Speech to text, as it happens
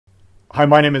Hi,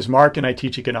 my name is Mark and I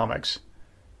teach economics.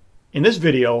 In this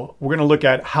video, we're going to look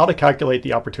at how to calculate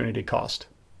the opportunity cost.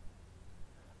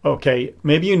 Okay,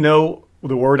 maybe you know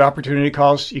the word opportunity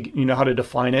cost, you know how to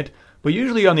define it, but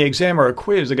usually on the exam or a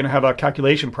quiz, they're going to have a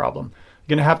calculation problem.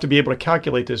 You're going to have to be able to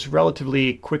calculate this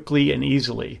relatively quickly and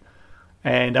easily.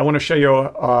 And I want to show you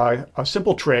a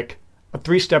simple trick, a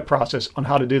three-step process on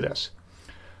how to do this.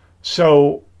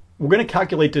 So we're going to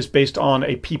calculate this based on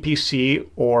a PPC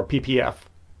or PPF.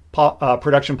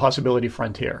 Production possibility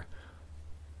frontier.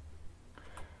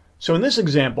 So in this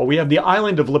example, we have the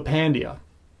island of Lapandia.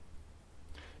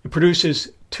 It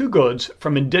produces two goods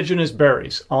from indigenous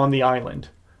berries on the island,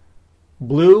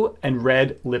 blue and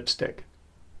red lipstick.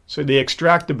 So they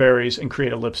extract the berries and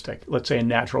create a lipstick, let's say a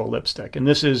natural lipstick. And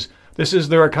this is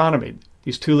their economy,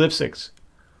 these two lipsticks.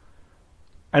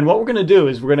 And what we're going to do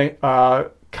is we're going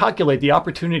to calculate the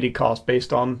opportunity cost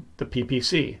based on the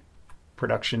PPC,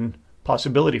 production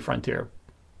possibility frontier.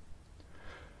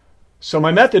 So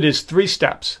my method is 3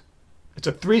 steps. It's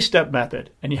a 3-step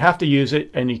method, and you have to use it,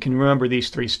 and you can remember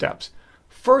these 3 steps.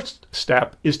 First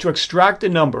step is to extract the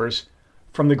numbers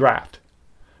from the graph.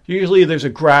 Usually there's a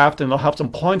graph, and they'll have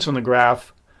some points on the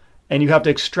graph, and you have to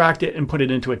extract it and put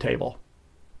it into a table.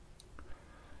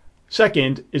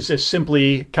 Second is to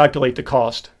simply calculate the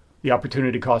cost, the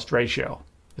opportunity cost ratio.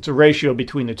 It's a ratio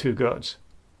between the two goods.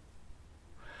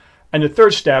 And the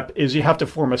third step is you have to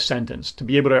form a sentence to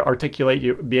be able to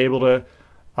articulate, be able to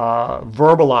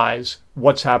verbalize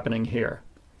what's happening here.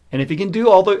 And if you can do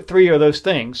all the 3 of those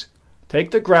things,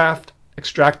 take the graph,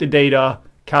 extract the data,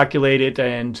 calculate it,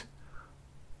 and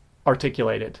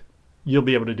articulate it, you'll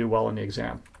be able to do well in the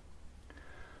exam.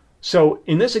 So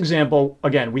in this example,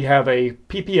 again, we have a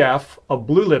PPF of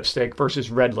blue lipstick versus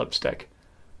red lipstick.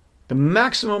 The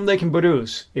maximum they can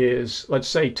produce is, let's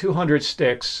say, 200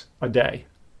 sticks a day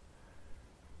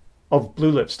of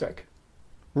blue lipstick.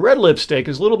 Red lipstick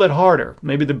is a little bit harder.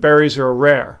 Maybe the berries are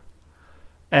rare.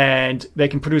 And they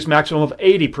can produce maximum of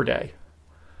 80 per day.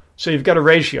 So you've got a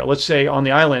ratio. Let's say on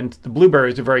the island, the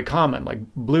blueberries are very common, like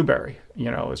blueberry.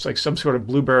 You know, it's like some sort of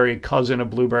blueberry cousin of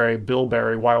blueberry,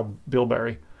 bilberry, wild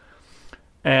bilberry.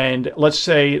 And let's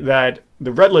say that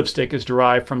the red lipstick is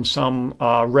derived from some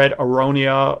red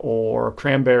aronia or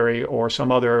cranberry or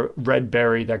some other red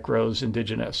berry that grows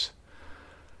indigenous.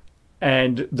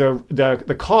 And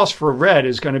the cost for red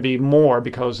is going to be more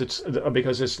because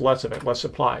it's less of it, less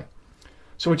supply.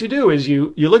 So what you do is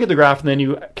you look at the graph and then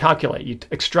you calculate. You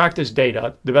extract this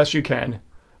data the best you can.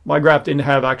 My graph didn't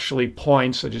have actually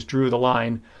points, I just drew the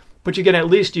line. But you can at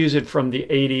least use it from the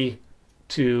 80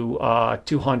 to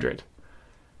 200.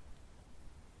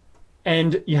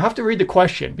 And you have to read the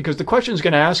question because the question is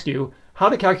going to ask you how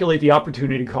to calculate the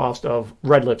opportunity cost of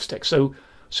red lipstick. So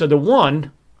the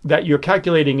one that you're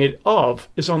calculating it of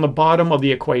is on the bottom of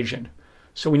the equation.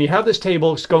 So when you have this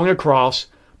table, it's going across,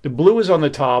 the blue is on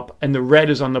the top and the red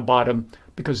is on the bottom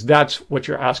because that's what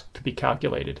you're asked to be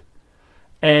calculated.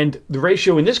 And the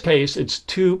ratio in this case, it's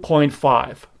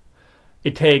 2.5.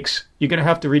 You're going to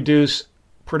have to reduce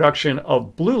production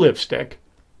of blue lipstick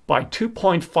by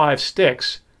 2.5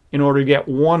 sticks in order to get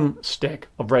 1 stick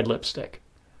of red lipstick,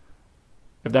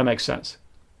 if that makes sense.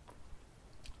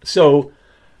 So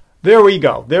there we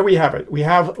go. There we have it. We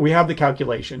have the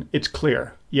calculation. It's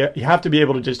clear. You have to be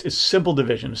able to it's simple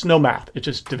division. It's no math. It's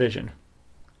just division.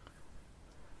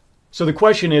 So the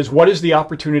question is, what is the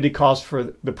opportunity cost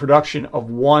for the production of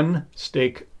 1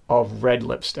 stick of red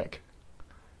lipstick?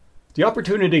 The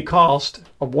opportunity cost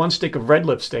of 1 stick of red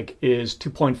lipstick is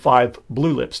 2.5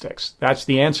 blue lipsticks. That's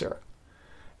the answer.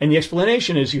 And the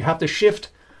explanation is you have to shift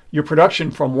your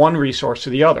production from one resource to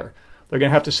the other. They're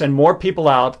going to have to send more people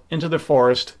out into the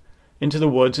forest, into the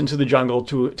woods, into the jungle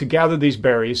to gather these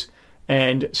berries.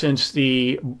 And since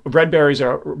the red berries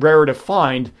are rarer to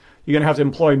find, you're going to have to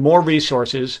employ more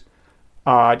resources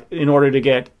in order to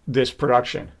get this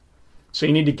production. So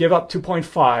you need to give up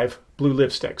 2.5 blue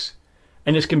lipsticks.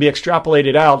 And this can be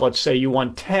extrapolated out. Let's say you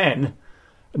want 10,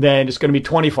 then it's going to be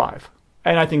 25.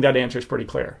 And I think that answer is pretty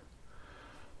clear.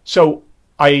 So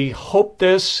I hope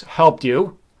this helped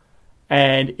you.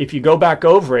 And if you go back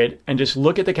over it and just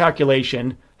look at the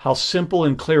calculation, how simple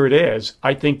and clear it is,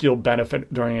 I think you'll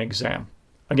benefit during an exam.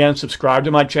 Again, subscribe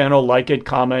to my channel, like it,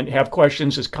 comment. Have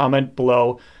questions, just comment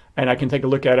below, and I can take a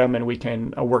look at them and we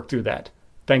can work through that.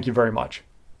 Thank you very much.